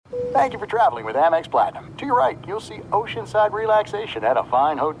Thank you for traveling with Amex Platinum. To your right, you'll see oceanside relaxation at a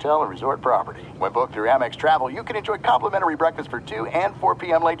fine hotel and resort property. When booked through Amex Travel, you can enjoy complimentary breakfast for 2 and 4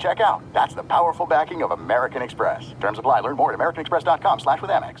 p.m. late checkout. That's the powerful backing of American Express. Terms apply. Learn more at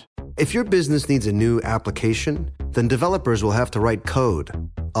americanexpress.com/withAmex. If your business needs a new application, then developers will have to write code.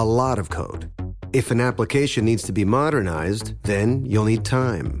 A lot of code. If an application needs to be modernized, then you'll need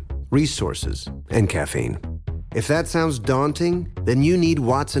time, resources, and caffeine. If that sounds daunting, then you need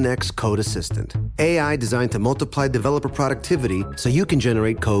Watson X Code Assistant. AI designed to multiply developer productivity so you can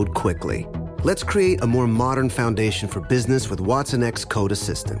generate code quickly. Let's create a more modern foundation for business with Watson X Code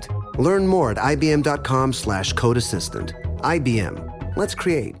Assistant. Learn more at ibm.com/code assistant. IBM. Let's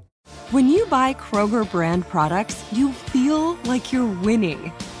create. When you buy Kroger brand products, you feel like you're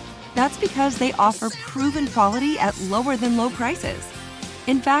winning. That's because they offer proven quality at lower than low prices.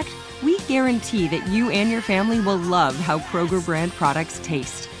 In fact, we guarantee that you and your family will love how Kroger brand products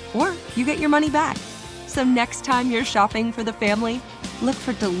taste, or you get your money back. So next time you're shopping for the family, look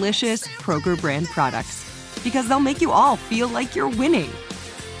for delicious Kroger brand products, because they'll make you all feel like you're winning.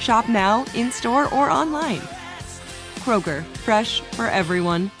 Shop now, in-store, or online. Kroger, fresh for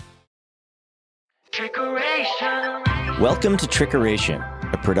everyone. Trickeration. Welcome to Trickeration,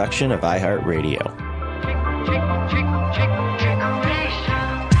 a production of iHeartRadio.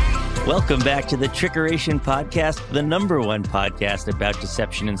 Welcome back to the Trickeration Podcast, the #1 podcast about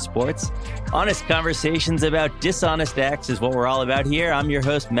deception in sports. Honest conversations about dishonest acts is what we're all about here. I'm your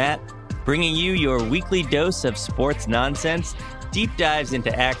host, Matt, bringing you your weekly dose of sports nonsense, deep dives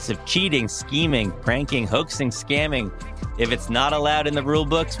into acts of cheating, scheming, pranking, hoaxing, scamming. If it's not allowed in the rule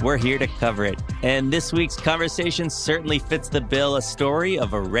books, we're here to cover it. And this week's conversation certainly fits the bill, a story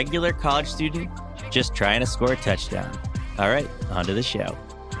of a regular college student just trying to score a touchdown. All right, on to the show.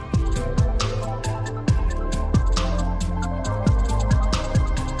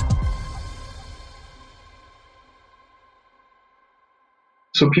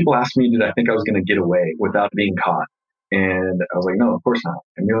 So people asked me, did I think I was going to get away without being caught? And I was like, no, of course not.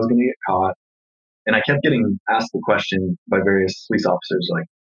 I knew I was going to get caught. And I kept getting asked the question by various police officers, like,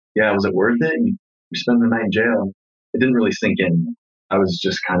 yeah, was it worth it? You spent the night in jail. It didn't really sink in. I was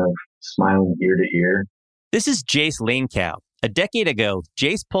just kind of smiling ear to ear. This is Jace Lanecow. A decade ago,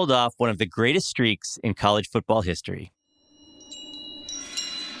 Jace pulled off one of the greatest streaks in college football history.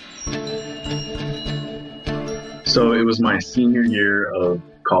 So it was my senior year of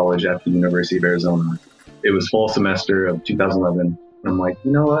college at the University of Arizona. It was fall semester of 2011. And I'm like,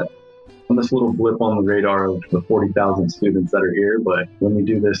 you know what? I'm this little blip on the radar of the 40,000 students that are here, but when we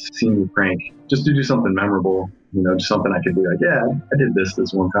do this senior prank, just to do something memorable, just something I could be like, yeah, I did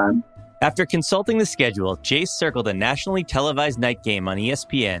this one time. After consulting the schedule, Jace circled a nationally televised night game on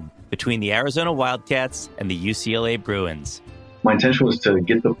ESPN between the Arizona Wildcats and the UCLA Bruins. My intention was to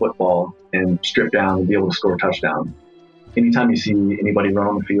get the football and strip down and be able to score a touchdown. Anytime you see anybody run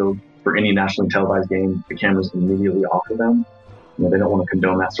on the field for any nationally televised game, the camera's immediately off of them. They don't want to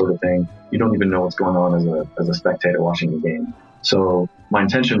condone that sort of thing. You don't even know what's going on as a spectator watching the game. So my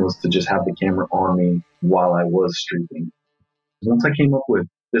intention was to just have the camera on me while I was streaking. Once I came up with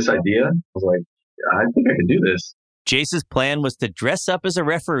this idea, I was like, I think I could do this. Jace's plan was to dress up as a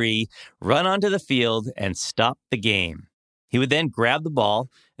referee, run onto the field, and stop the game. He would then grab the ball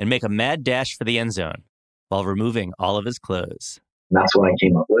and make a mad dash for the end zone while removing all of his clothes. And that's what I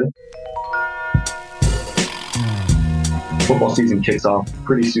came up with. Football season kicks off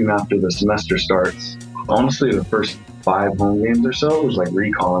pretty soon after the semester starts. Honestly, the first 5 home games or so was like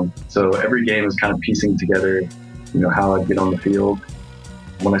recon. So every game is kind of piecing together, how I'd get on the field.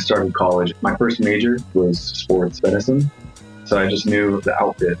 When I started college, my first major was sports medicine. So I just knew the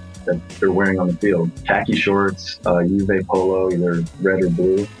outfit that they're wearing on the field. Khaki shorts, Juve polo, either red or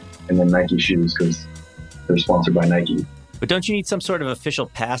blue, and then Nike shoes because they're sponsored by Nike. But don't you need some sort of official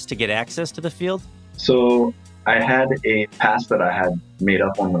pass to get access to the field? So I had a pass that I had made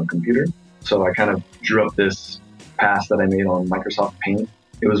up on the computer. So I kind of drew up this pass that I made on Microsoft Paint.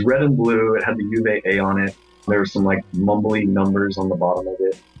 It was red and blue. It had the Juve A on it. There were some mumbly numbers on the bottom of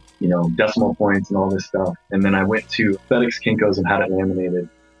it, decimal points and all this stuff. And then I went to FedEx Kinko's and had it laminated.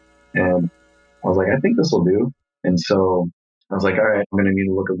 And I was like, I think this will do. And so I was like, all right, I'm going to need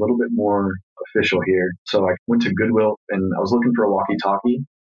to look a little bit more official here. So I went to Goodwill and I was looking for a walkie-talkie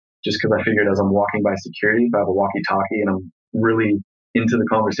just because I figured as I'm walking by security, if I have a walkie-talkie and I'm really into the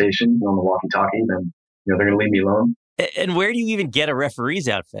conversation on the walkie-talkie, then they're going to leave me alone. And where do you even get a referee's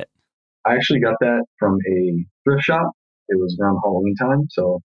outfit? I actually got that from a thrift shop. It was around Halloween time,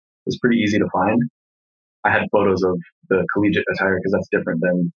 so it was pretty easy to find. I had photos of the collegiate attire because that's different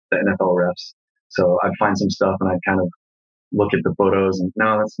than the NFL refs. So I'd find some stuff and I'd kind of look at the photos and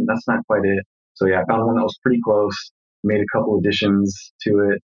no, that's not quite it. So yeah, I found one that was pretty close, made a couple additions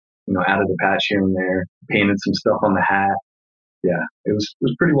to it, added a patch here and there, painted some stuff on the hat. Yeah, it was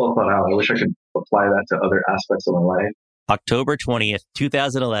pretty well thought out. I wish I could apply that to other aspects of my life. October 20th,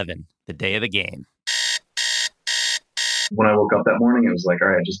 2011, the day of the game. When I woke up that morning, it was like, all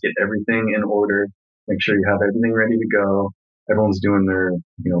right, just get everything in order. Make sure you have everything ready to go. Everyone's doing their,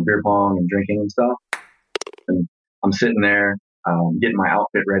 beer pong and drinking and stuff. And I'm sitting there, getting my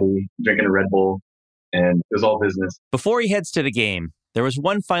outfit ready, drinking a Red Bull, and it was all business. Before he heads to the game, there was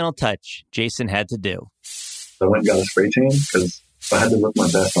one final touch Jason had to do. So I went and got a spray tan because I had to look my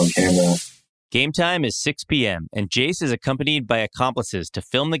best on camera. Game time is 6 p.m., and Jace is accompanied by accomplices to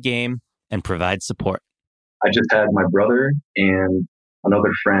film the game and provide support. I just had my brother and another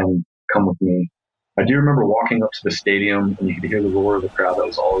friend come with me. I do remember walking up to the stadium and you could hear the roar of the crowd that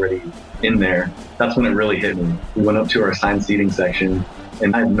was already in there. That's when it really hit me. We went up to our assigned seating section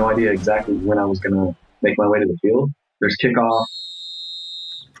and I had no idea exactly when I was going to make my way to the field. There's kickoff.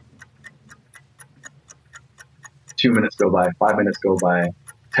 2 minutes go by, 5 minutes go by,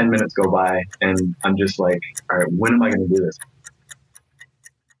 10 minutes go by, and I'm just like, all right, when am I going to do this?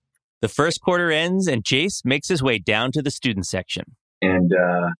 The first quarter ends and Jace makes his way down to the student section. And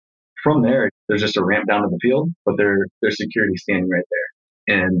from there, there's just a ramp down to the field, but there's security standing right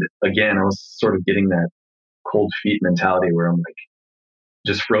there. And again, I was sort of getting that cold feet mentality where I'm like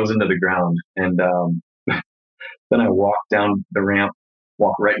just frozen to the ground. And then I walk down the ramp,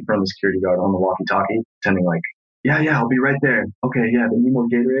 walk right in front of the security guard on the walkie-talkie, pretending like, yeah, I'll be right there. Okay, yeah, they need more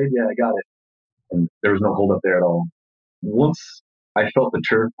Gatorade? Yeah, I got it. And there was no hold up there at all. Once I felt the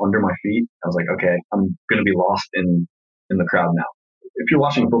turf under my feet, I was like, okay, I'm going to be lost in the crowd now. If you're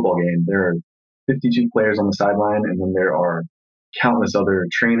watching a football game, there are 52 players on the sideline, and then there are countless other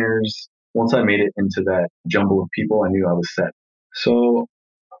trainers. Once I made it into that jumble of people, I knew I was set. So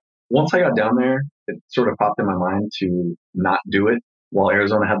once I got down there, it sort of popped in my mind to not do it while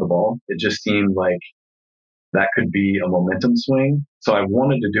Arizona had the ball. It just seemed like that could be a momentum swing. So I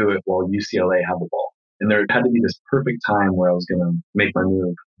wanted to do it while UCLA had the ball. And there had to be this perfect time where I was going to make my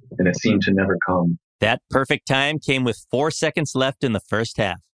move, and it seemed to never come. That perfect time came with 4 seconds left in the first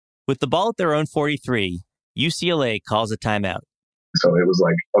half. With the ball at their own 43, UCLA calls a timeout. So it was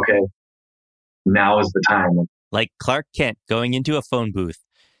like, okay, now is the time. Like Clark Kent going into a phone booth,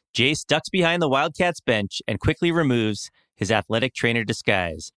 Jace ducks behind the Wildcats bench and quickly removes his athletic trainer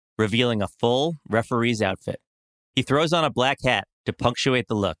disguise, revealing a full referee's outfit. He throws on a black hat to punctuate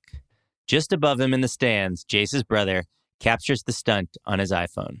the look. Just above him in the stands, Jace's brother captures the stunt on his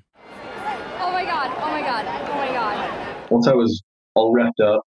iPhone. Oh my God. Once I was all wrapped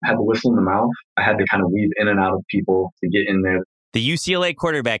up, had the whistle in the mouth, I had to kind of weave in and out of people to get in there. The UCLA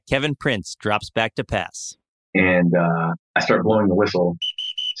quarterback, Kevin Prince, drops back to pass. And I start blowing the whistle.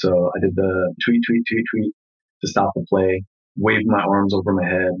 So I did the tweet to stop the play, waved my arms over my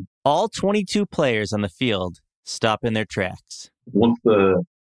head. All 22 players on the field stop in their tracks. Once the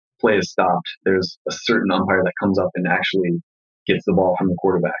play is stopped, there's a certain umpire that comes up and actually gets the ball from the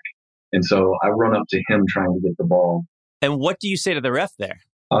quarterback. And so I run up to him trying to get the ball. And what do you say to the ref there?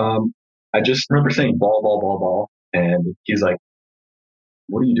 I just remember saying ball. And he's like,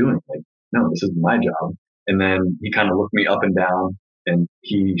 what are you doing? Like, no, this is my job. And then he kind of looked me up and down and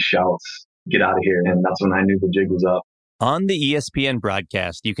he shouts, get out of here. And that's when I knew the jig was up. On the ESPN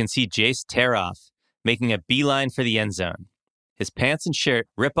broadcast, you can see Jace tear off, making a beeline for the end zone. His pants and shirt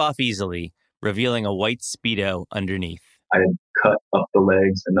rip off easily, revealing a white Speedo underneath. I had cut up the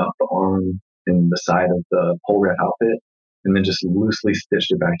legs and up the arm and the side of the pole red outfit, and then just loosely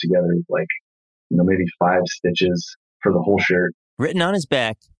stitched it back together with maybe 5 stitches for the whole shirt. Written on his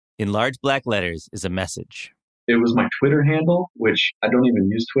back in large black letters is a message. It was my Twitter handle, which I don't even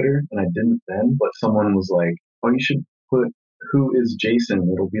use Twitter, and I didn't then, but someone was like, oh, you should put who is Jason?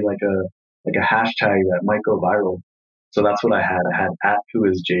 It'll be like a hashtag that might go viral. So that's what I had. I had at who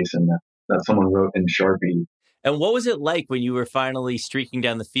is Jason that someone wrote in Sharpie. And what was it like when you were finally streaking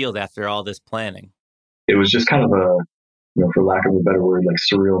down the field after all this planning? It was just kind of a, for lack of a better word, like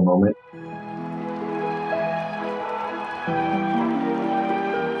surreal moment.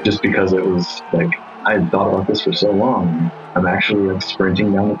 Just because it was like, I had thought about this for so long. I'm actually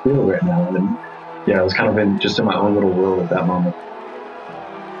sprinting down the field right now. And yeah, I was kind of in my own little world at that moment.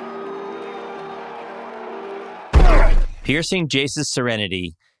 Piercing Jace's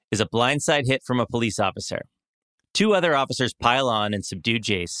serenity is a blindside hit from a police officer. 2 other officers pile on and subdue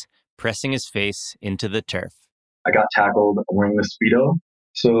Jace, pressing his face into the turf. I got tackled wearing the Speedo.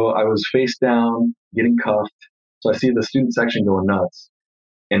 So I was face down, getting cuffed. So I see the student section going nuts.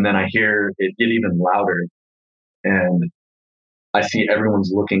 And then I hear it get even louder. And I see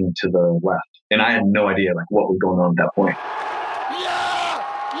everyone's looking to the left. And I had no idea like what was going on at that point.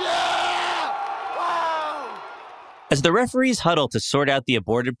 As the referees huddle to sort out the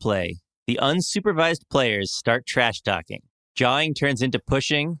aborted play, the unsupervised players start trash talking. Jawing turns into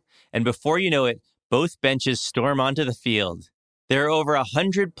pushing, and before you know it, both benches storm onto the field. There are over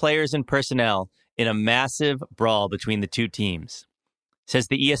 100 players and personnel in a massive brawl between the two teams. Says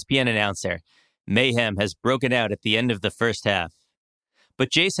the ESPN announcer, mayhem has broken out at the end of the first half. But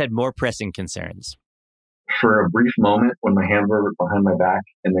Jace had more pressing concerns. For a brief moment, when my hands were behind my back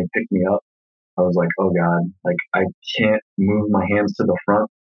and they picked me up, I was like, oh God, like I can't move my hands to the front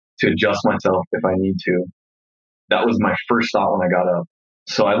to adjust myself if I need to. That was my first thought when I got up.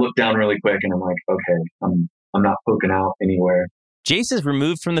 So I looked down really quick and I'm like, okay, I'm not poking out anywhere. Jace is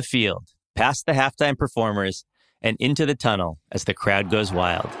removed from the field, past the halftime performers, and into the tunnel as the crowd goes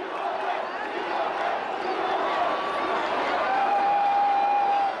wild.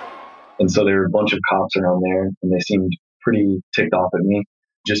 And so there were a bunch of cops around there, and they seemed pretty ticked off at me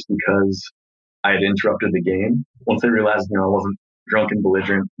just because I had interrupted the game. Once they realized, I wasn't drunk and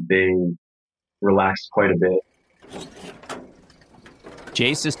belligerent, they relaxed quite a bit.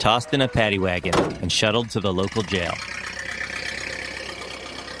 Jace is tossed in a paddy wagon and shuttled to the local jail.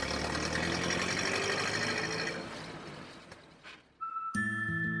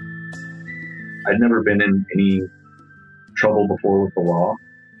 I'd never been in any trouble before with the law,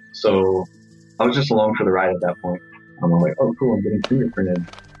 so I was just along for the ride at that point. I'm like, oh, cool, I'm getting fingerprinted.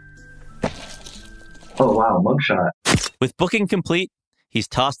 Oh, wow, mugshot. With booking complete, he's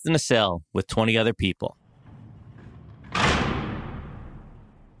tossed in a cell with 20 other people.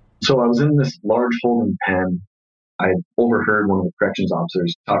 So I was in this large holding pen. I overheard one of the corrections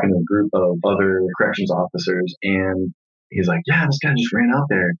officers talking to a group of other corrections officers, and he's like, yeah, this guy just ran out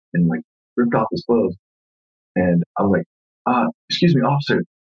there and like ripped off his clothes. And I was like, excuse me, officer.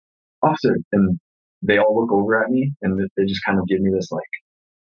 And they all look over at me and they just kind of give me this like,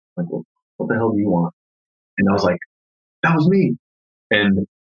 well, what the hell do you want? And I was like, that was me. And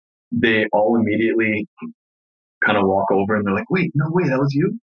they all immediately kind of walk over and they're like, wait, no way, that was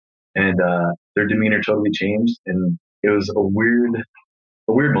you? And their demeanor totally changed. And it was a weird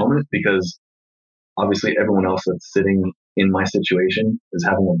moment because obviously everyone else that's sitting in my situation is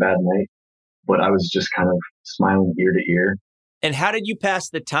having a bad night, but I was just kind of smiling ear to ear. And how did you pass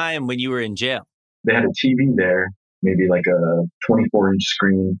the time when you were in jail? They had a TV there, maybe like a 24-inch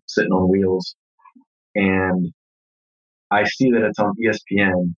screen sitting on wheels. And I see that it's on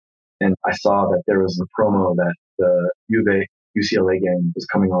ESPN. And I saw that there was a promo that the UCLA game was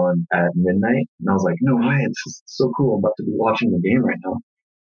coming on at midnight. And I was like, no way, this is so cool. I'm about to be watching the game right now.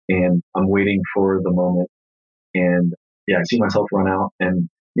 And I'm waiting for the moment. And yeah, I see myself run out. And,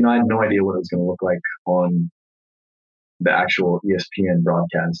 I had no idea what it was going to look like on the actual ESPN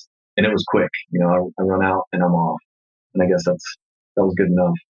broadcast. And it was quick. I run out and I'm off. And I guess that was good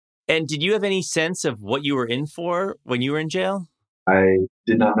enough. And did you have any sense of what you were in for when you were in jail? I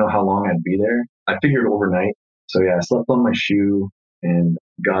did not know how long I'd be there. I figured overnight. So yeah, I slept on my shoe and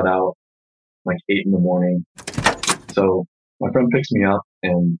got out like 8 a.m. So my friend picks me up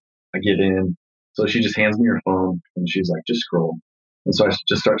and I get in. So she just hands me her phone and she's like, just scroll. And so I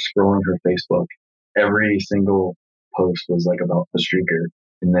just start scrolling her Facebook. Every single post was like about the streaker.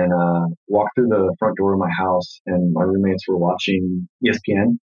 And then walked through the front door of my house and my roommates were watching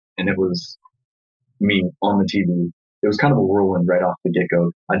ESPN and it was me on the TV. It was kind of a whirlwind right off the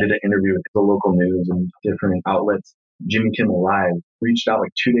get-go. I did an interview with the local news and different outlets. Jimmy Kimmel Live reached out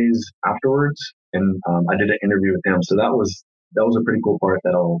like 2 days afterwards and I did an interview with him. So that was a pretty cool part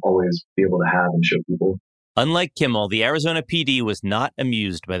that I'll always be able to have and show people. Unlike Kimmel, the Arizona PD was not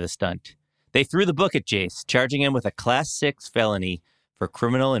amused by the stunt. They threw the book at Jace, charging him with a Class 6 felony for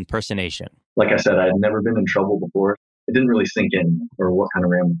criminal impersonation. Like I said, I had never been in trouble before. It didn't really sink in or what kind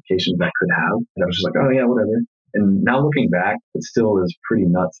of ramifications that could have. And I was just like, oh yeah, whatever. And now looking back, it still is pretty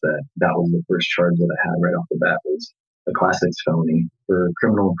nuts that was the first charge that I had right off the bat was a Class 6 felony for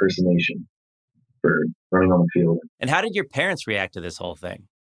criminal impersonation for running on the field. And how did your parents react to this whole thing?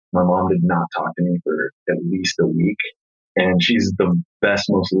 My mom did not talk to me for at least a week. And she's the best,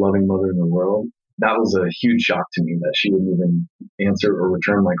 most loving mother in the world. That was a huge shock to me that she wouldn't even answer or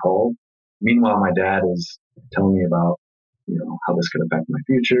return my call. Meanwhile, my dad is telling me about, how this could affect my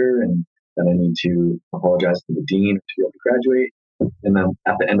future and that I need to apologize to the dean to be able to graduate. And then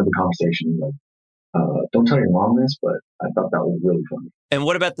at the end of the conversation, he's like, don't tell your mom this, but I thought that was really funny. And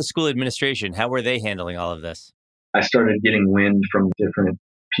what about the school administration? How were they handling all of this? I started getting wind from different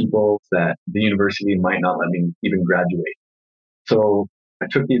people that the university might not let me even graduate. So I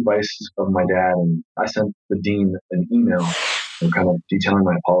took the advice of my dad and I sent the dean an email kind of detailing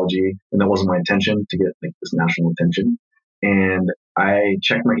my apology. And that wasn't my intention to get like this national attention. And I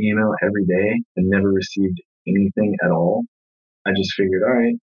checked my email every day and never received anything at all. I just figured, all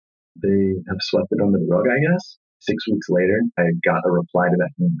right, they have swept it under the rug, I guess. 6 weeks later, I got a reply to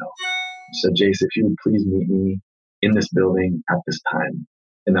that email. It said, Jace, if you would please meet me in this building at this time.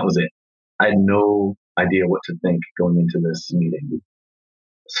 And that was it. I had no idea what to think going into this meeting.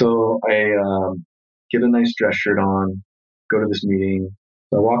 So I get a nice dress shirt on, go to this meeting.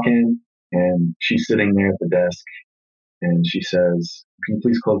 So I walk in and she's sitting there at the desk and she says, can you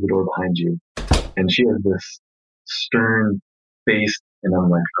please close the door behind you? And she has this stern face and I'm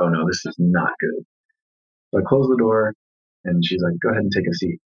like, oh no, this is not good. So I close the door and she's like, go ahead and take a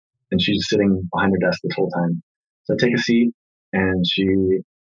seat. And she's sitting behind her desk this whole time. So I take a seat and she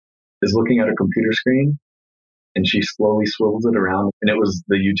is looking at her computer screen and she slowly swivels it around. And it was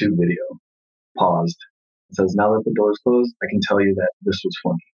the YouTube video. Paused. It says, now that the door's closed, I can tell you that this was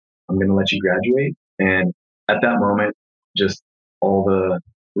funny. I'm going to let you graduate. And at that moment, just all the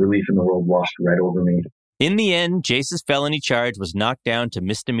relief in the world washed right over me. In the end, Jace's felony charge was knocked down to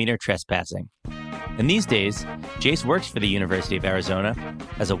misdemeanor trespassing. And these days, Jace works for the University of Arizona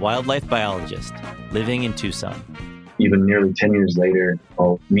as a wildlife biologist, living in Tucson. Even nearly 10 years later,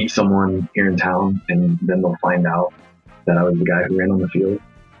 I'll meet someone here in town, and then they'll find out that I was the guy who ran on the field.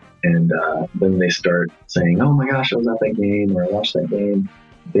 And then they start saying, oh my gosh, I was at that game, or I watched that game.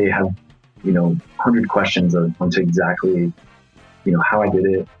 They have, 100 questions onto exactly, how I did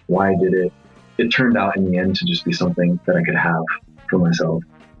it, why I did it. It turned out in the end to just be something that I could have for myself.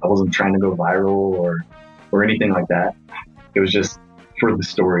 I wasn't trying to go viral or anything like that. It was just for the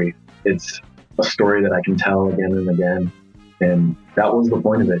story. It's a story that I can tell again and again. And that was the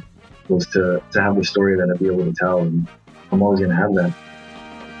point of it, was to have the story that I'd be able to tell. And I'm always going to have that.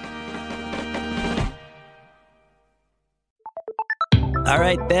 All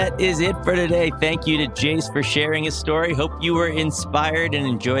right, that is it for today. Thank you to Jace for sharing his story. Hope you were inspired and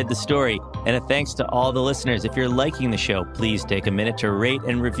enjoyed the story. And a thanks to all the listeners. If you're liking the show, please take a minute to rate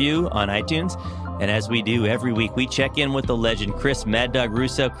and review on iTunes. And as we do every week, we check in with the legend, Chris Mad Dog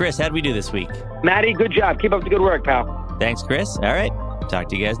Russo. Chris, how'd we do this week? Maddie, good job. Keep up the good work, pal. Thanks, Chris. All right, talk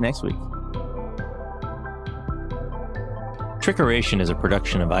to you guys next week. Trickeration is a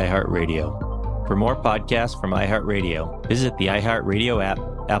production of iHeartRadio. For more podcasts from iHeartRadio, visit the iHeartRadio app,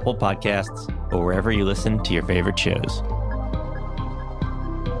 Apple Podcasts, or wherever you listen to your favorite shows.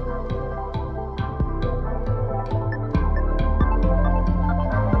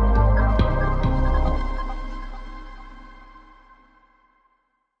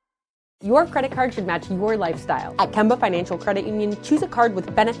 Your credit card should match your lifestyle. At Kemba Financial Credit Union, choose a card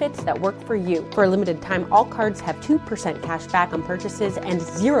with benefits that work for you. For a limited time, all cards have 2% cash back on purchases and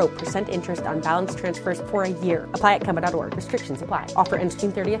 0% interest on balance transfers for a year. Apply at Kemba.org. Restrictions apply. Offer ends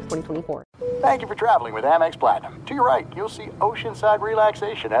June 30th, 2024. Thank you for traveling with Amex Platinum. To your right, you'll see oceanside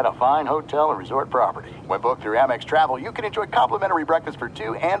relaxation at a fine hotel and resort property. When booked through Amex Travel, you can enjoy complimentary breakfast for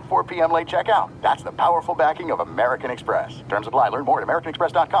 2 and 4 p.m. late checkout. That's the powerful backing of American Express. Terms apply. Learn more at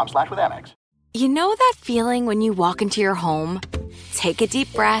americanexpress.com/withAmex. You know that feeling when you walk into your home, take a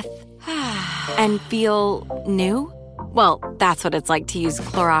deep breath, and feel new? Well, that's what it's like to use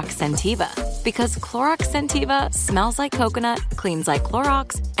Clorox Scentiva. Because Clorox Scentiva smells like coconut, cleans like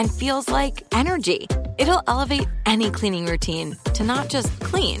Clorox, and feels like energy. It'll elevate any cleaning routine to not just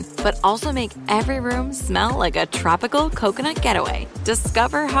clean, but also make every room smell like a tropical coconut getaway.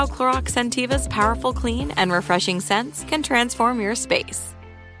 Discover how Clorox Scentiva's powerful clean and refreshing scents can transform your space.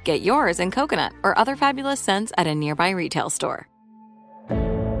 Get yours in coconut or other fabulous scents at a nearby retail store.